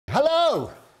Hello,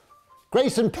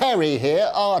 Grayson Perry here,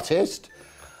 artist.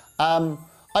 I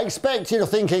expect you're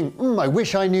thinking, I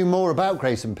wish I knew more about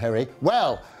Grayson Perry.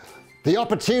 Well, the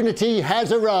opportunity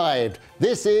has arrived.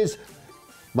 This is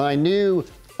my new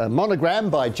monogram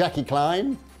by Jacky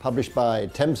Klein, published by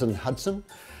Thames and Hudson.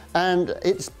 And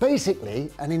it's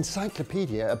basically an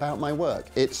encyclopedia about my work.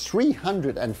 It's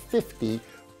 350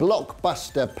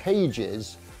 blockbuster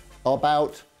pages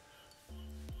about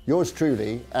yours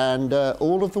truly and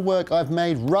all of the work I've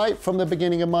made right from the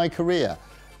beginning of my career.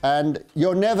 And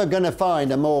you're never going to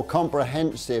find a more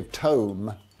comprehensive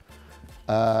tome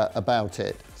about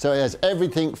it. So it has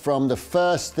everything from the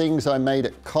first things I made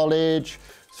at college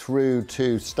through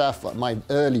to stuff like my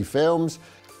early films,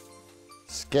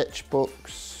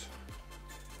 sketchbooks,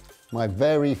 my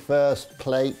very first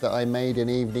plate that I made in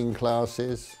evening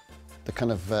classes, the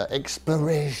kind of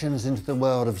explorations into the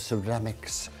world of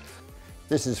ceramics.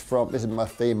 This is my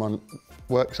theme on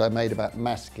works I made about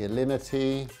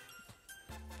masculinity,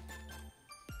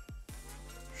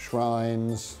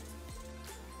 shrines,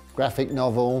 graphic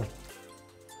novel,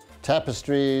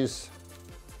 tapestries.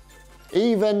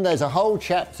 Even there's a whole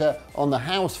chapter on the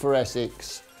house for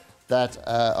Essex that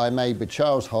I made with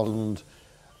Charles Holland,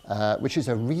 which is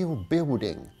a real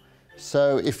building.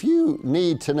 So if you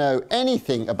need to know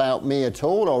anything about me at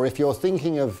all, or if you're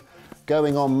thinking of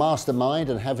going on Mastermind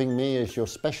and having me as your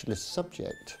specialist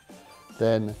subject,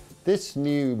 then this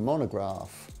new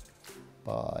monograph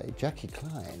by Jacky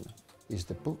Klein is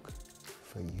the book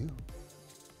for you.